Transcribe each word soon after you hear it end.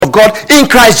of God in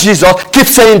Christ Jesus, keep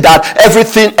saying that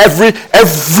everything, every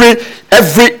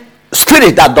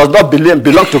spirit that does not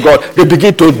belong to God, they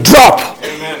begin to drop.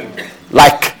 Amen.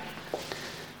 Like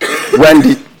when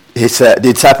the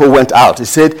disciple went out, he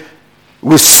said,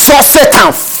 we saw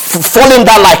Satan falling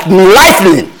down like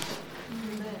lightning.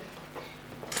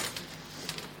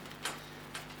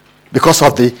 Because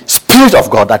of the Spirit of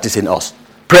God that is in us.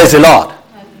 Praise the Lord.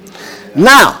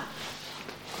 Now,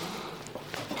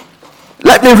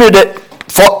 let me read it.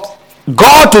 For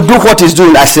God to do what he's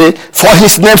doing, I say, for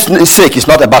his name's sake, it's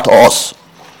not about us.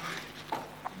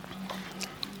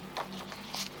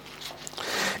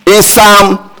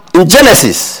 In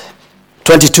Genesis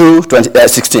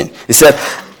 22:16, it said,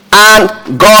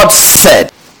 and God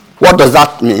said, what does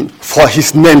that mean? For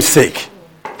his name's sake.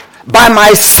 By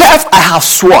myself I have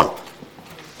sworn,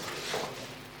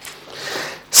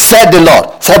 said the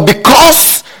Lord, for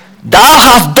because thou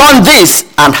hast done this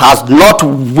and hast not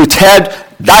withheld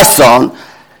thy son,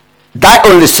 thy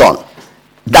only son,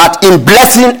 that in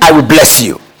blessing I will bless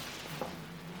you.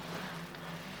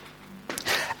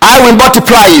 I will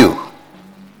multiply you.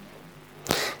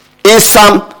 In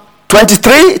Psalm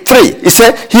 23:3, he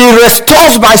said, he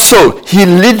restores my soul. He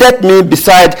leadeth me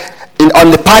beside on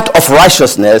the path of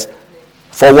righteousness.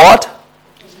 For what?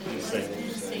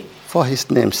 For his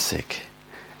name's sake.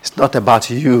 It's not about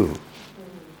you.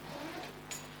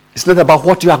 It's not about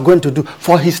what you are going to do.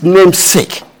 For his name's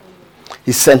sake,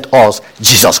 he sent us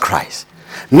Jesus Christ.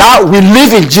 Now we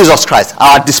live in Jesus Christ,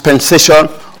 our dispensation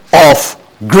of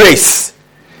grace.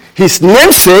 His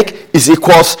name's sake is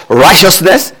equals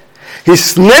righteousness.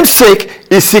 His name's sake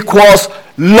is equals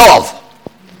love.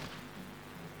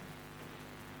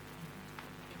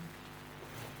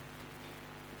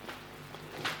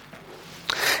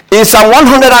 In Psalm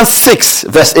 106,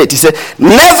 verse 8, he said,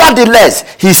 nevertheless,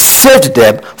 he saved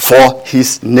them for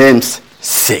his name's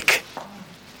sake,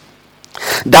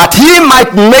 that he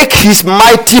might make his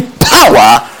mighty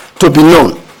power to be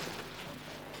known.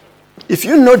 If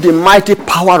you know the mighty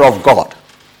power of God,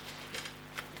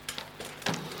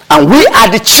 and we are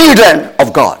the children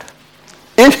of God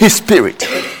in his spirit,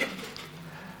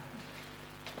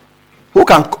 who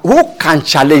can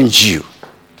challenge you?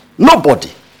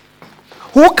 Nobody.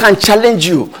 Who can challenge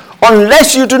you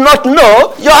unless you do not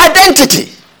know your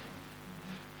identity?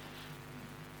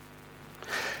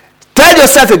 Tell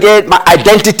yourself again, my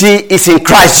identity is in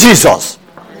Christ Jesus.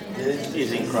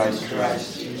 Is in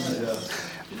Christ Jesus.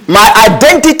 My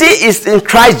identity is in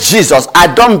Christ Jesus. I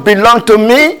don't belong to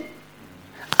me.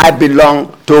 I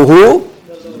belong to who?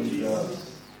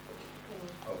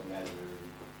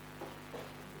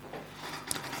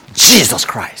 Jesus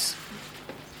Christ.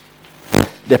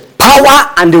 The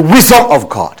power and the wisdom of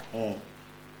God.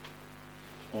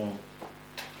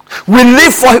 We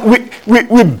live for,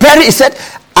 we bury, he said,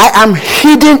 I am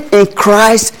hidden in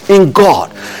Christ in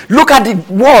God. Look at the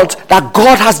words that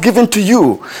God has given to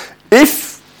you.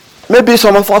 If maybe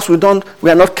some of us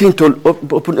we are not keen to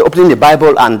opening the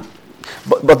Bible, and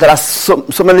but there are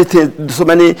so many things, so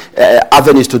many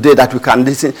avenues today that we can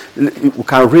listen, we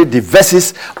can read the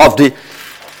verses of the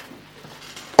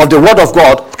word of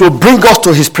God to bring us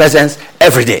to his presence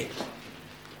every day.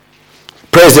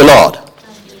 Praise the Lord.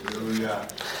 Hallelujah.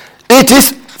 It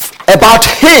is about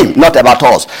him, not about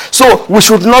us. So we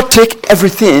should not take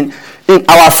everything in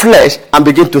our flesh and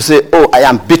begin to say, oh, I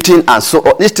am beaten and so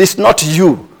on. It is not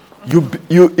you.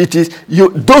 It is you.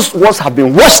 Those ones have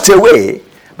been washed away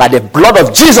by the blood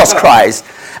of Jesus Christ,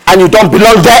 and you don't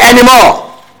belong there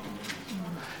anymore.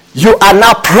 You are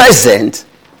now present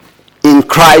in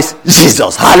Christ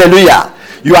Jesus. Hallelujah.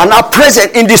 You are now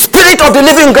present in the Spirit of the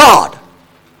living God.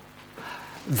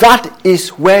 That is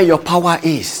where your power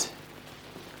is.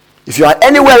 If you are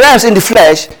anywhere else in the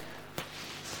flesh,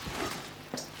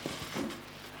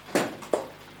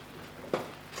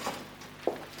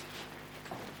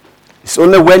 it's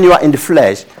only when you are in the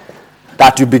flesh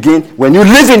that you begin, when you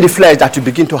live in the flesh, that you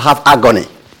begin to have agony.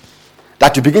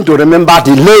 That you begin to remember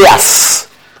the layers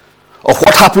of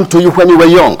what happened to you when you were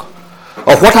young.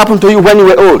 Or what happened to you when you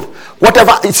were old.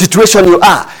 Whatever situation you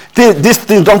are, these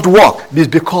things don't work. It's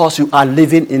because you are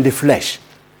living in the flesh.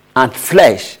 And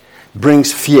flesh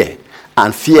brings fear.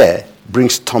 And fear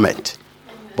brings torment.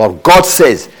 But God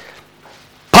says,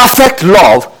 perfect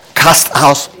love casts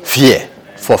out fear.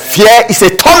 For fear is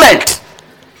a torment.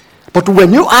 But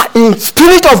when you are in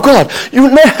Spirit of God, you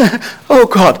know, oh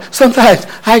God, sometimes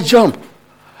I jump.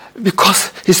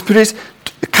 Because his Spirit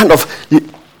kind of,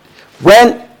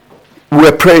 when we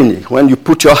were praying, when you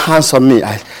put your hands on me,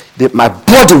 my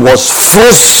body was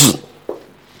frozen.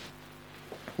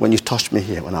 when you touched me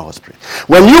here when I was praying.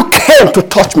 When you came to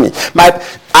touch me,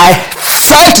 I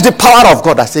felt the power of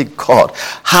God. I said, God,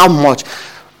 how much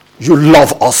you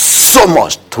love us so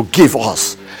much to give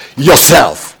us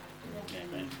yourself.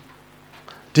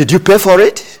 Did you pay for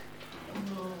it?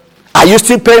 Are you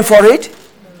still paying for it?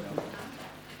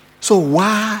 So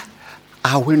why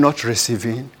are we not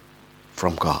receiving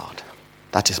from God?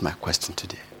 That is my question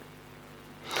today.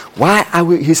 Why are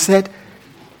we? He said,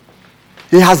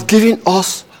 he has given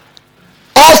us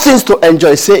all things to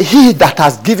enjoy. Say, he that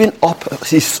has given up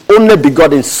his only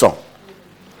begotten son.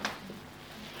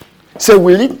 Say,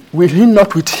 will he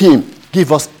not with him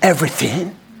give us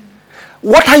everything?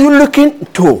 What are you looking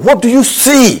to? What do you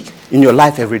see in your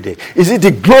life every day? Is it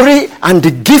the glory and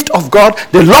the gift of God,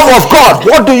 the love of God?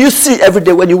 What do you see every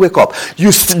day when you wake up? Do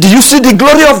you see the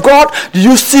glory of God? Do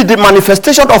you see the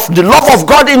manifestation of the love of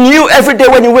God in you every day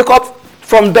when you wake up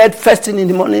from bed first thing in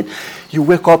the morning? You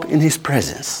wake up in his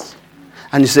presence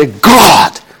and you say,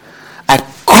 God, I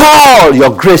call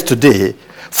your grace today,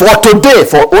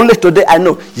 for only today I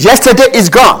know. Yesterday is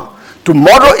gone.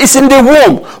 Tomorrow is in the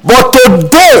womb. But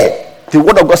today, the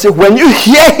word of God says, when you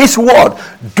hear his word,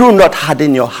 do not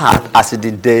harden your heart as in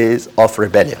the days of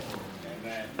rebellion.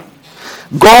 Amen.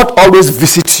 God always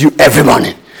visits you every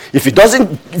morning. If he doesn't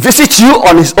visit you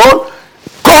on his own,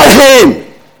 call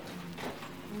him.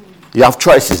 You have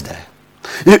choices there.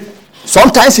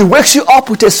 Sometimes he wakes you up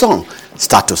with a song.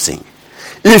 Start to sing.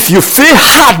 If you feel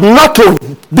hard not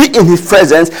to be in his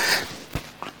presence,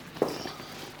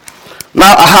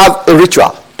 now I have a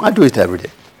ritual. I do it every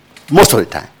day. Most of the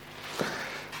time.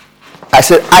 I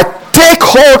said, I take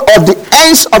hold of the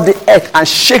ends of the earth and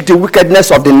shake the wickedness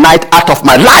of the night out of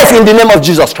my life in the name of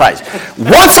Jesus Christ.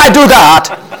 Once I do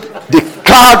that, the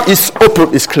cloud is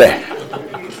open, is clear.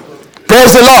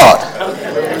 Praise the Lord.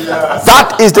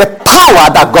 That is the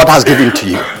power that God has given to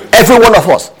you. Every one of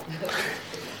us.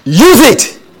 Use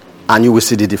it and you will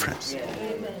see the difference.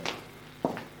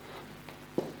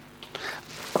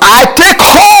 I take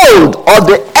hold of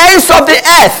the ends of the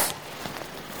earth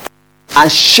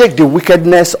and shake the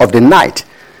wickedness of the night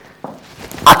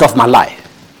out of my life.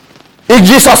 In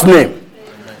Jesus' name.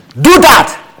 Do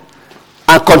that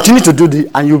and continue to do it,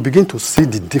 and you begin to see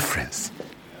the difference.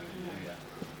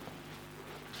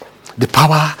 The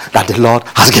power that the Lord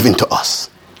has given to us.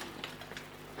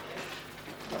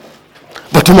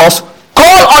 But you must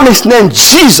call on his name,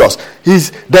 Jesus.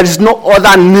 There is no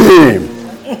other name.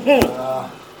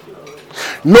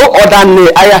 No other name.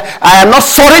 I am not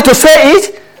sorry to say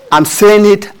it. I'm saying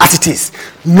it as it is.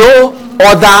 No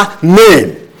other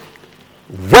name.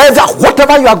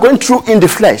 Whatever you are going through in the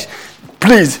flesh,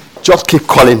 please just keep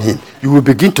calling him. You will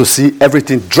begin to see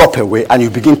everything drop away, and you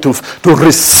begin to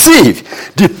receive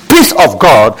the peace of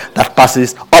God that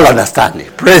passes all understanding.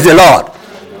 Praise the Lord.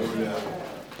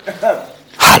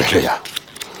 Hallelujah.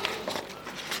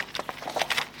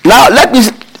 Now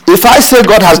if I say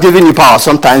God has given you power,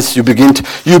 sometimes you begin to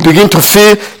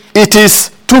feel it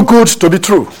is too good to be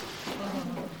true.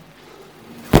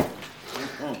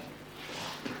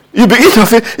 You begin to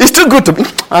feel it's too good to be.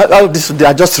 They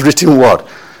are just written word.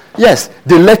 Yes,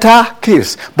 the letter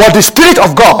kills, but the Spirit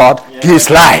of God gives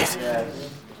life.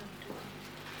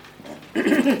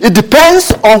 It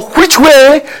depends on which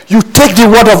way you take the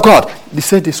word of God. They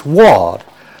say this word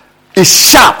is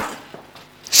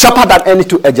sharper than any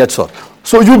two-edged sword.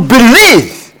 So you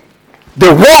believe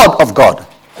the word of God.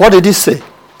 What did he say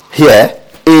here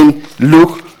in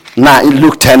Luke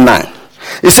 10:9?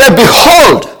 He said,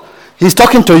 behold, he's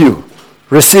talking to you.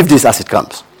 Receive this as it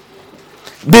comes.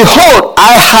 Behold,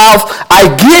 I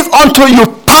give unto you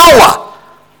power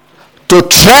to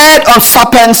tread on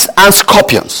serpents and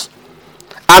scorpions,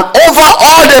 and over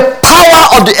all the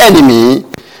power of the enemy,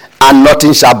 and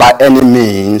nothing shall by any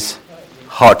means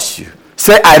hurt you.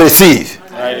 Say, I receive.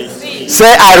 I receive.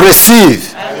 Say, I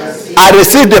receive. I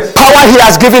receive the power he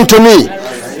has given to me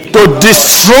to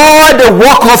destroy the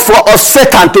work of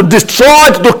Satan, to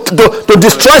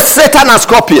destroy Satan and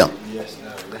scorpion.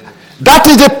 That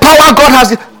is the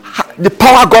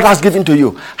power God has given to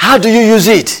you. How do you use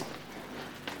it?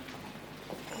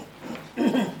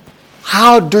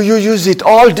 How do you use it?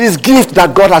 All these gifts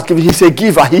that God has given, he's a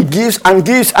giver. He gives and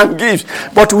gives and gives.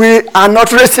 But we are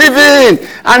not receiving.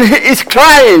 And he is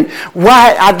crying,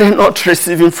 why are they not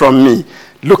receiving from me?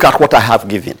 Look at what I have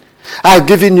given. I have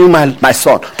given you my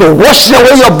son to wash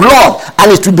away your blood,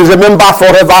 and it will be remembered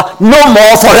forever, no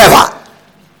more forever.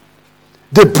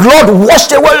 The blood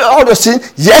washed away all the sin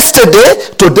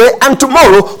yesterday, today, and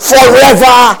tomorrow,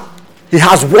 forever. He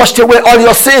has washed away all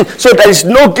your sin, so there is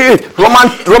no guilt.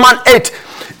 Romans 8,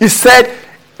 he said,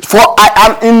 For I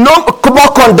am in no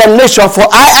more condemnation, for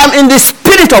I am in the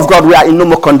Spirit of God. We are in no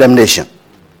more condemnation.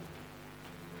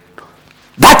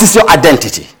 That is your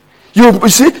identity. You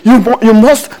see, you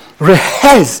must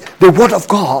rehearse the word of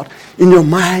God in your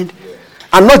mind.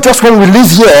 And not just when we leave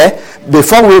here,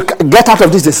 before we get out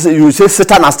of this, you say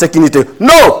Satan has taken it away.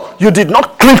 No, you did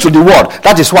not cling to the word.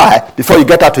 That is why, before you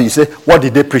get out, you say, what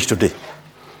did they preach today?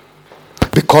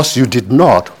 Because you did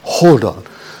not hold on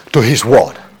to his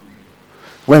word.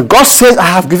 When God says, I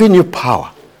have given you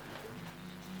power,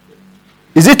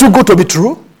 is it too good to be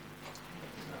true?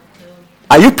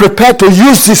 Are you prepared to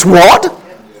use this word?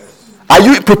 Are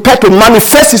you prepared to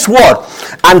manifest his word?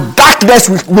 And darkness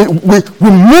will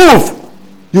move.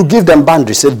 You give them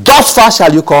boundaries. Say, thus far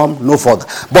shall you come, no further.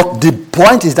 But the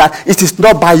point is that it is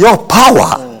not by your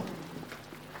power.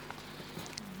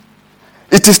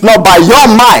 It is not by your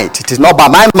might. It is not by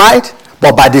my might,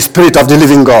 but by the Spirit of the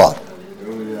living God.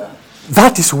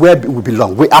 That is where we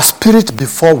belong. We are spirit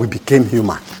before we became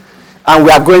human. And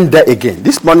we are going there again.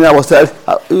 This morning I was telling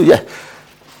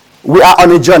we are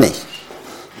on a journey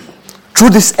through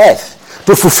this earth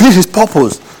to fulfill his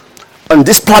purpose on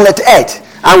this planet earth.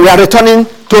 And we are returning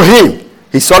to him.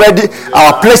 He's already,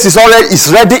 our place is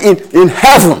ready in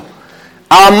heaven.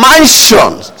 Our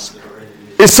mansion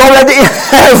is already in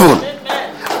heaven.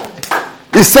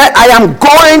 He said, I am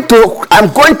going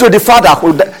to the Father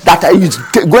that is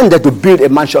going there to build a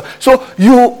mansion. So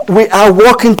we are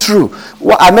walking through.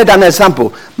 Well, I made an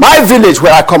example. My village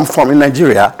where I come from in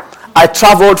Nigeria, I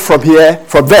traveled from there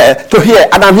to here,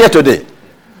 and I'm here today.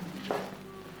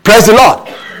 Praise the Lord.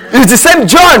 It's the same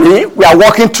journey we are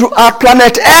walking through our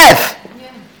planet Earth.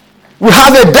 We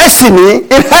have a destiny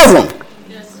in heaven.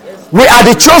 We are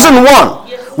the chosen one.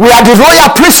 We are the royal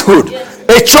priesthood,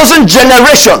 a chosen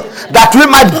generation, that we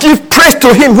might give praise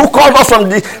to him who called us from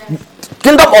the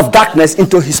kingdom of darkness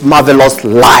into his marvelous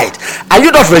light. Are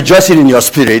you not rejoicing in your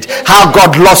spirit how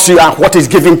God loves you and what is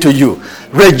given to you?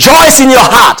 Rejoice in your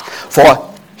heart, for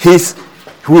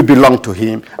we belong to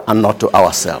him and not to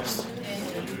ourselves.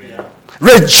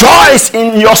 Rejoice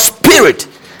in your spirit,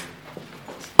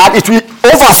 and it will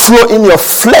overflow in your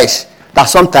flesh, that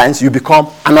sometimes you become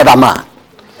another man.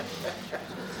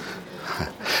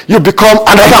 You become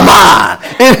another man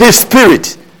in his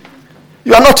spirit.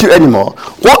 You are not you anymore.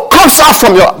 What comes out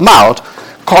from your mouth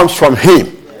comes from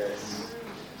him.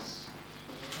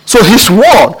 So his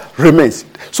word remains.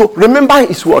 So remember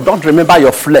his word. Don't remember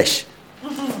your flesh.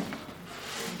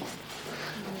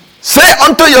 Say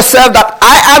unto yourself that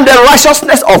I am the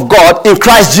righteousness of God in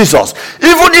Christ Jesus.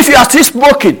 Even if you are still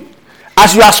smoking,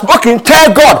 as you are smoking,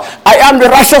 tell God, I am the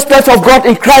righteousness of God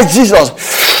in Christ Jesus.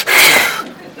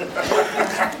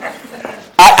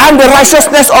 I am the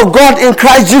righteousness of God in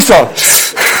Christ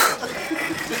Jesus.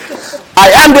 I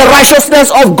am the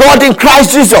righteousness of God in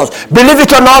Christ Jesus. Believe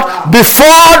it or not,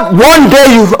 before one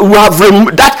day you have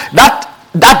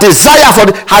that desire for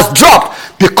it has dropped,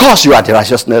 because you are the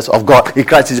righteousness of God in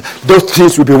Christ Jesus. Those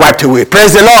things will be wiped away.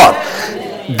 Praise the Lord.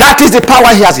 That is the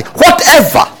power he has.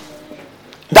 Whatever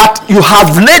that you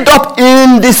have laid up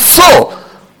in the soul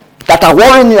that are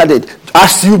worrying you,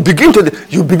 as you begin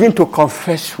to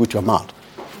confess with your mouth.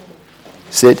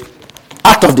 Said,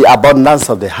 out of the abundance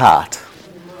of the heart,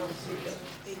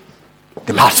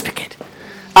 the mouth speaketh.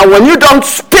 And when you don't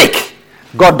speak,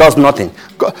 God does nothing.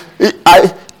 God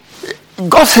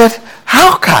said,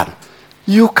 how can?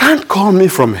 You can't call me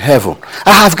from heaven.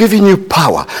 I have given you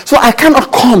power. So I cannot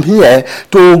come here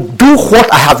to do what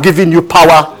I have given you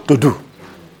power to do.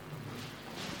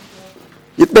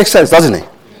 It makes sense, doesn't it?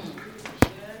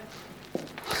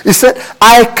 He said,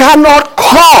 I cannot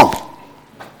come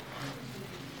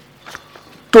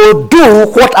to do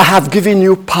what I have given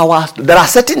you powers. There are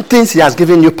certain things he has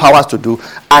given you powers to do,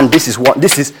 and this is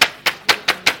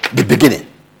the beginning.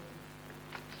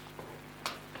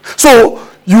 So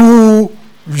you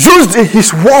use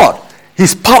his word,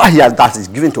 his power that is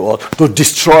given to us to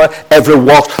destroy every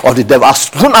work of the devil. As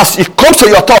soon as it comes to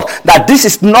your thought that this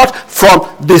is not from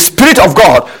the Spirit of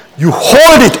God, you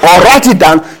hold it or write it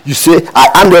down. You say, I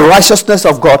am the righteousness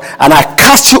of God, and I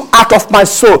cast you out of my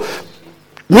soul.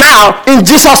 Now, in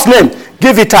Jesus' name,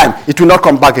 give it time. It will not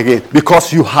come back again,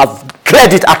 because you have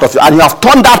cleared it out of you, and you have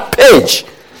torn that page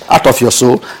out of your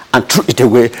soul and threw it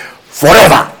away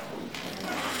forever.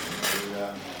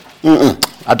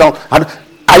 I don't.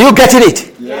 Are you getting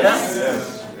it? Yes.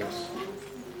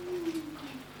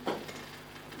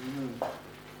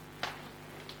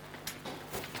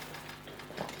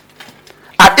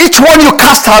 And each one you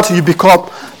cast out, you become.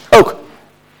 Oh,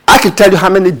 I can tell you how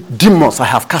many demons I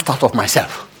have cast out of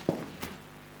myself.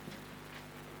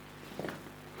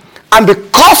 And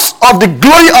because of the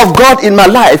glory of God in my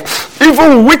life,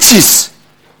 even witches,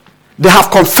 they have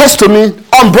confessed to me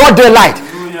on broad daylight.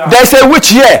 They say, witch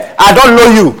here, I don't know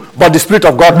you, but the Spirit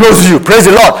of God knows you. Praise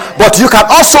the Lord. But you can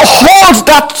also hold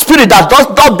that spirit that does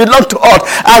not belong to us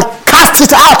and cast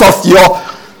it out of your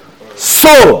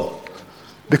soul.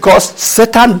 Because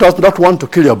Satan does not want to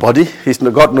kill your body. He's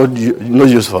got no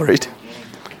use for it.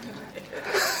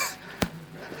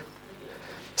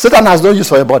 Satan has no use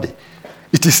for your body.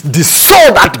 It is the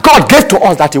soul that God gave to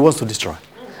us that he wants to destroy.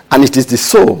 And it is the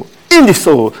soul, in the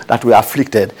soul, that we are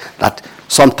afflicted, that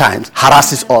sometimes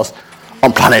harasses us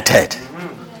on planet Earth.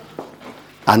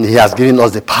 And he has given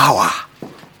us the power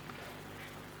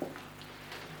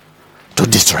to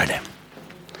destroy them.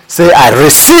 Say, I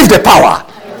receive the power.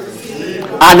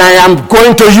 And I am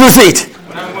going to use it.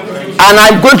 And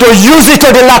I'm going to use it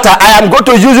to the latter. I am going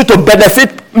to use it to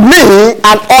benefit me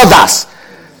and others.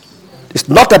 It's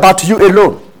not about you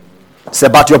alone. It's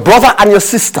about your brother and your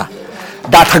sister.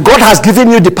 That God has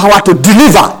given you the power to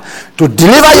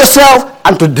deliver yourself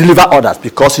and to deliver others,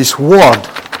 because his word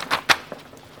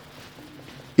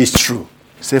is true.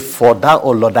 Say, for thou, O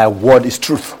Lord, thy word is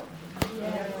truth.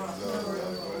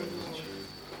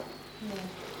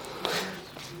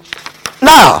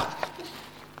 Now,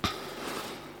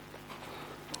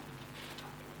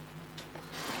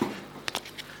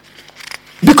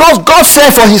 because God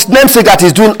said for his name's sake that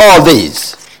he's doing all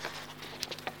this,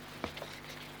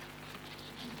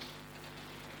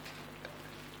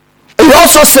 he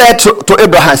also said to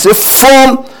Abraham, say,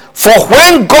 for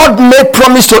when God made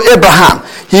promise to Abraham,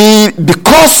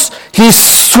 because he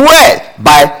swear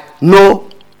by no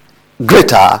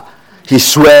greater, he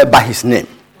swear by his name,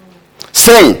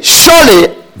 saying,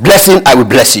 surely blessing I will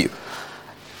bless you,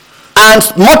 and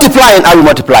multiplying I will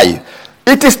multiply you.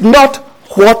 It is not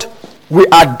what we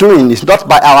are doing. It's not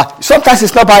by sometimes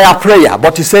it's not by our prayer,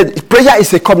 but he said prayer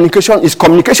is communication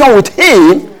with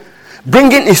him,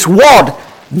 bringing his word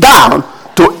down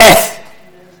to earth.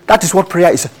 That is what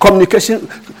prayer is. Communication,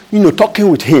 talking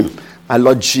with him. My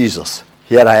Lord Jesus,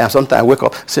 here I am. Sometimes I wake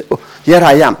up, say, oh, here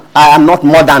I am. I am not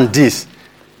more than this.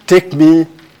 Take me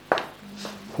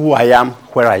who I am,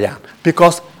 where I am.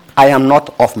 Because I am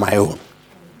not of my own.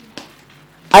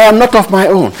 I am not of my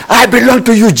own. I belong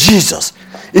to you, Jesus.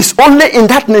 It's only in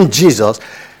that name, Jesus,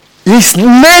 his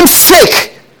name's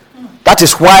sake. That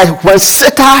is why when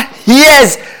Satan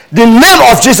hears the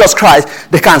name of Jesus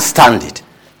Christ, they can't stand it.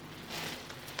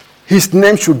 His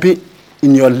name should be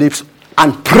in your lips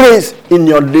and praise in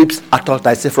your lips at all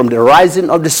times. I say, from the rising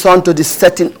of the sun to the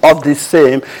setting of the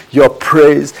same, your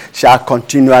praise shall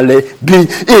continually be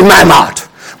in my mouth.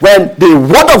 When the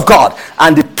word of God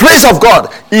and the praise of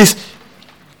God is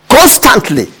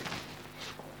constantly,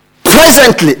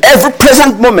 presently, every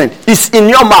present moment is in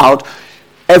your mouth,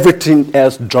 everything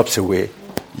else drops away.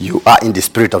 You are in the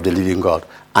spirit of the living God,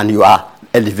 and you are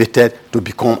elevated to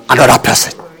become another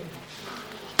person.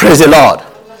 Praise the Lord.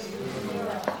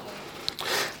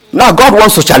 Now God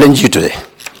wants to challenge you today.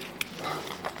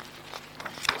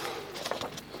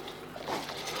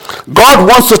 God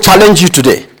wants to challenge you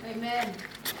today. Amen.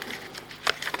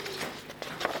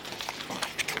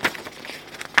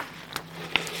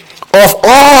 Of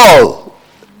all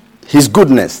his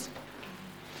goodness,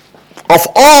 of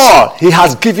all he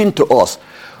has given to us,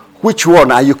 which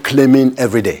one are you claiming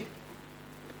every day?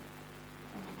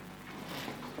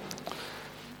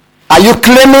 Are you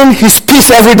claiming his peace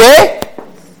every day?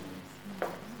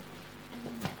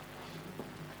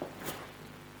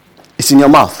 It's in your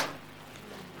mouth.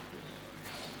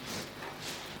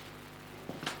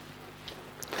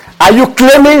 Are you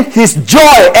claiming his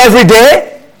joy every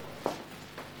day?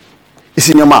 It's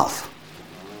in your mouth.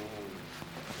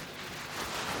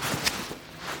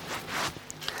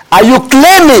 Are you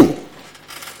claiming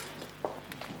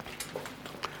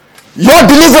your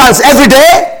deliverance every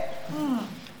day?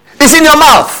 It's in your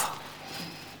mouth.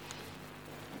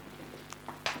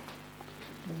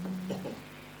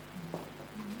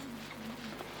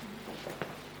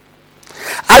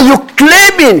 Are you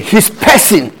claiming his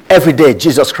person every day,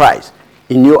 Jesus Christ?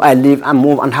 In you I live and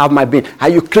move and have my being. Are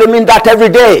you claiming that every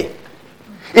day?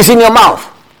 It's in your mouth.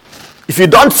 If you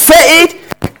don't say it,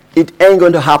 it ain't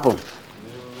going to happen.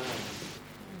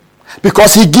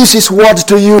 Because he gives his word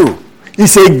to you.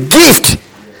 It's a gift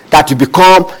that you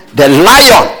become the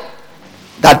lion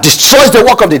that destroys the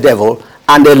work of the devil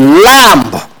and the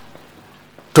lamb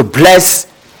to bless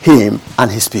him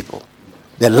and his people.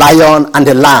 The lion and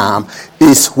the lamb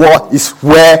is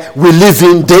where we live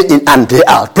in day in and day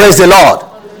out. Praise the Lord.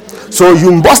 So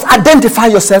you must identify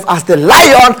yourself as the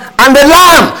lion and the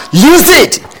lamb. Use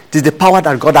it. It is the power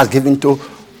that God has given to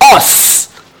us.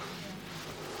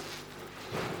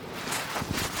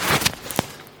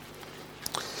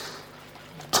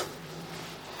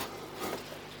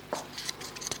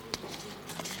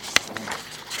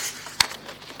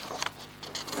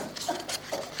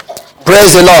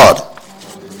 Praise the Lord.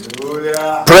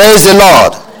 Hallelujah. Praise the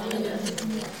Lord.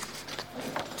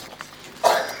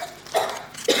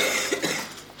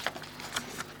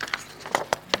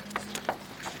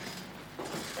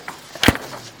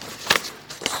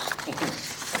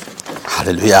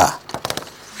 Hallelujah.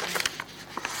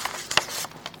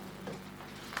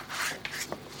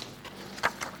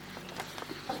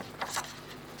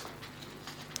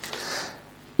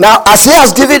 Now, as he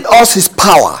has given us his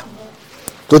power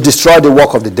to destroy the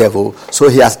work of the devil, so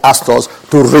he has asked us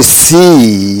to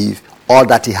receive all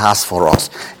that he has for us.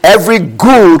 Every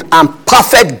good and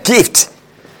perfect gift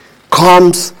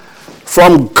comes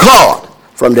from God,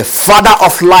 from the Father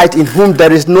of light, in whom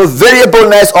there is no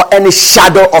variableness or any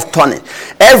shadow of turning.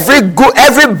 Every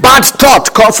bad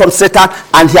thought comes from Satan,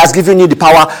 and he has given you the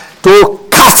power to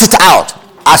cast it out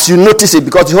as you notice it,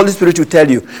 because the Holy Spirit will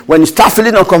tell you when you start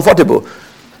feeling uncomfortable.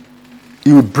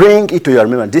 You bring it to your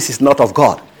remembrance. This is not of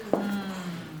God.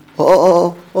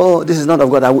 Oh, this is not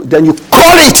of God. Then you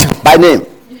call it by name.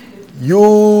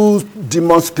 You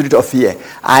demon spirit of fear,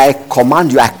 I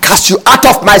command you, I cast you out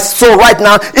of my soul right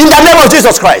now in the name of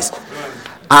Jesus Christ.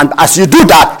 And as you do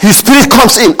that, his spirit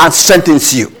comes in and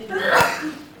strengthens you.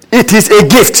 It is a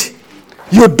gift.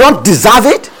 You don't deserve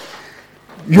it.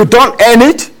 You don't earn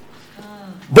it.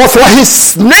 But for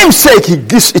his name's sake, he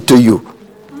gives it to you.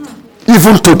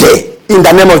 Even today. In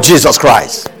the name of Jesus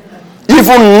Christ.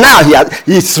 Even now,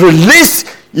 he's released.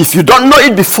 If you don't know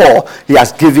it before, he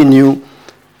has given you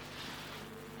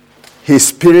his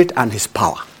spirit and his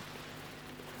power.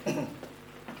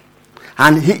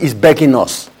 And he is begging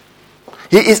us.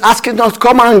 He is asking us,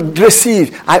 come and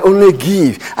receive. I only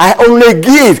give. I only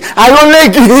give. I only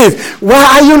give.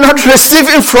 Why are you not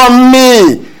receiving from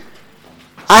me?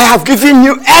 I have given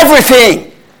you everything.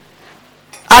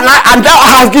 And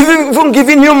I have even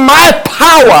given you my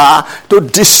power to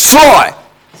destroy,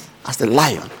 as the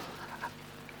lion,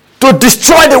 to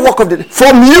destroy the work of the devil.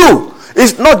 From you.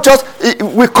 It's not just,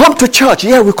 we come to church.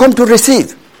 Yeah, we come to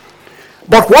receive.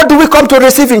 But what do we come to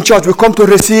receive in church? We come to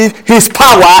receive his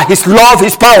power, his love,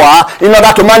 his power, in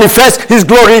order to manifest his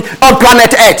glory on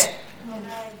planet Earth.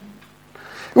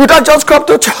 We don't just come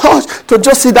to church to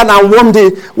just sit down and warm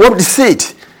the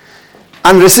seat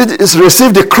and receive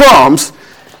the crumbs.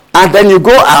 And then you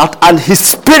go out and his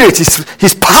spirit,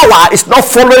 his power is not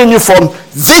following you from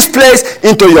this place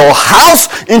into your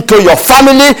house, into your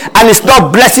family, and it's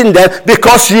not blessing them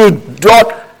because you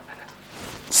don't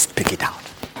speak it out.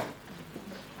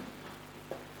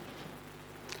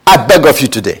 I beg of you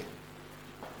today,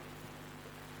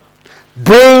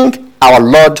 bring our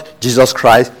Lord Jesus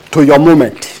Christ to your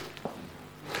moment,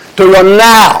 to your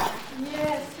now.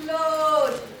 Yes,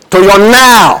 Lord. To your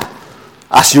now.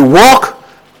 As you walk,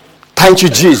 thank you,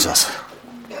 Jesus.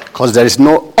 Because there is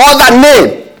no other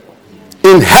name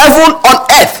in heaven, on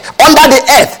earth, under the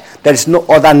earth. There is no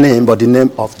other name but the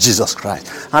name of Jesus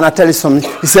Christ. And I tell you something.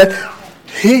 He said,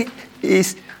 he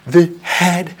is the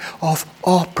head of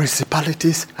all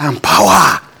principalities and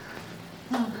power.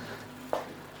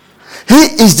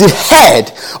 He is the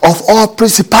head of all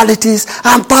principalities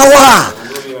and power.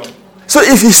 So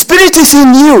if his spirit is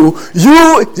in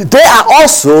you, they are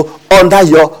also under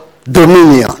your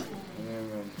dominion.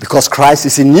 Because Christ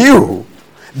is in you,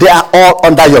 they are all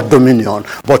under your dominion.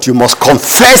 But you must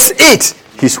confess it,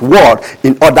 his word,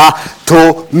 in order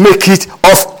to make it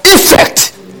of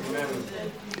effect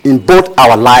in both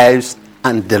our lives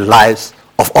and the lives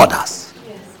of others.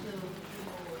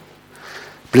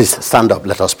 Please stand up,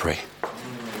 let us pray.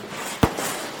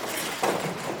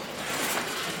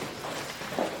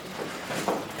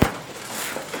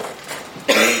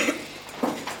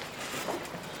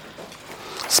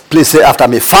 Please say after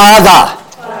me, Father,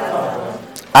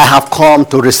 I have come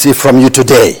to receive from you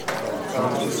today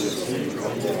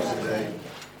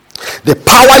the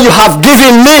power you have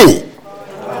given me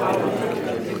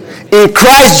in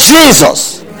Christ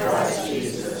Jesus.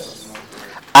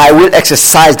 I will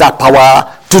exercise that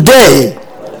power today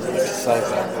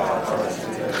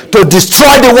to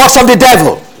destroy the works of the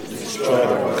devil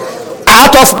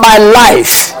out of my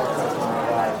life.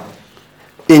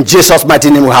 In Jesus' mighty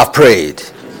name we have prayed.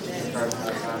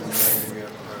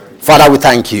 Father, we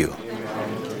thank you.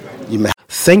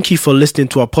 Thank you for listening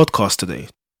to our podcast today.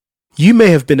 You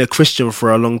may have been a Christian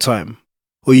for a long time,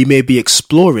 or you may be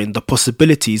exploring the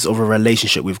possibilities of a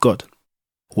relationship with God.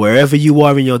 Wherever you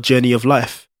are in your journey of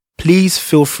life, please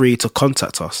feel free to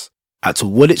contact us at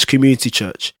Woolwich Community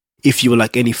Church if you would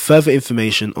like any further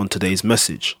information on today's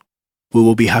message. We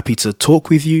will be happy to talk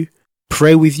with you,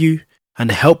 pray with you,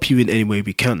 and help you in any way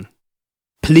we can.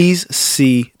 Please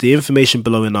see the information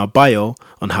below in our bio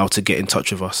on how to get in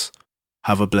touch with us.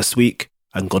 Have a blessed week,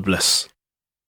 and God bless.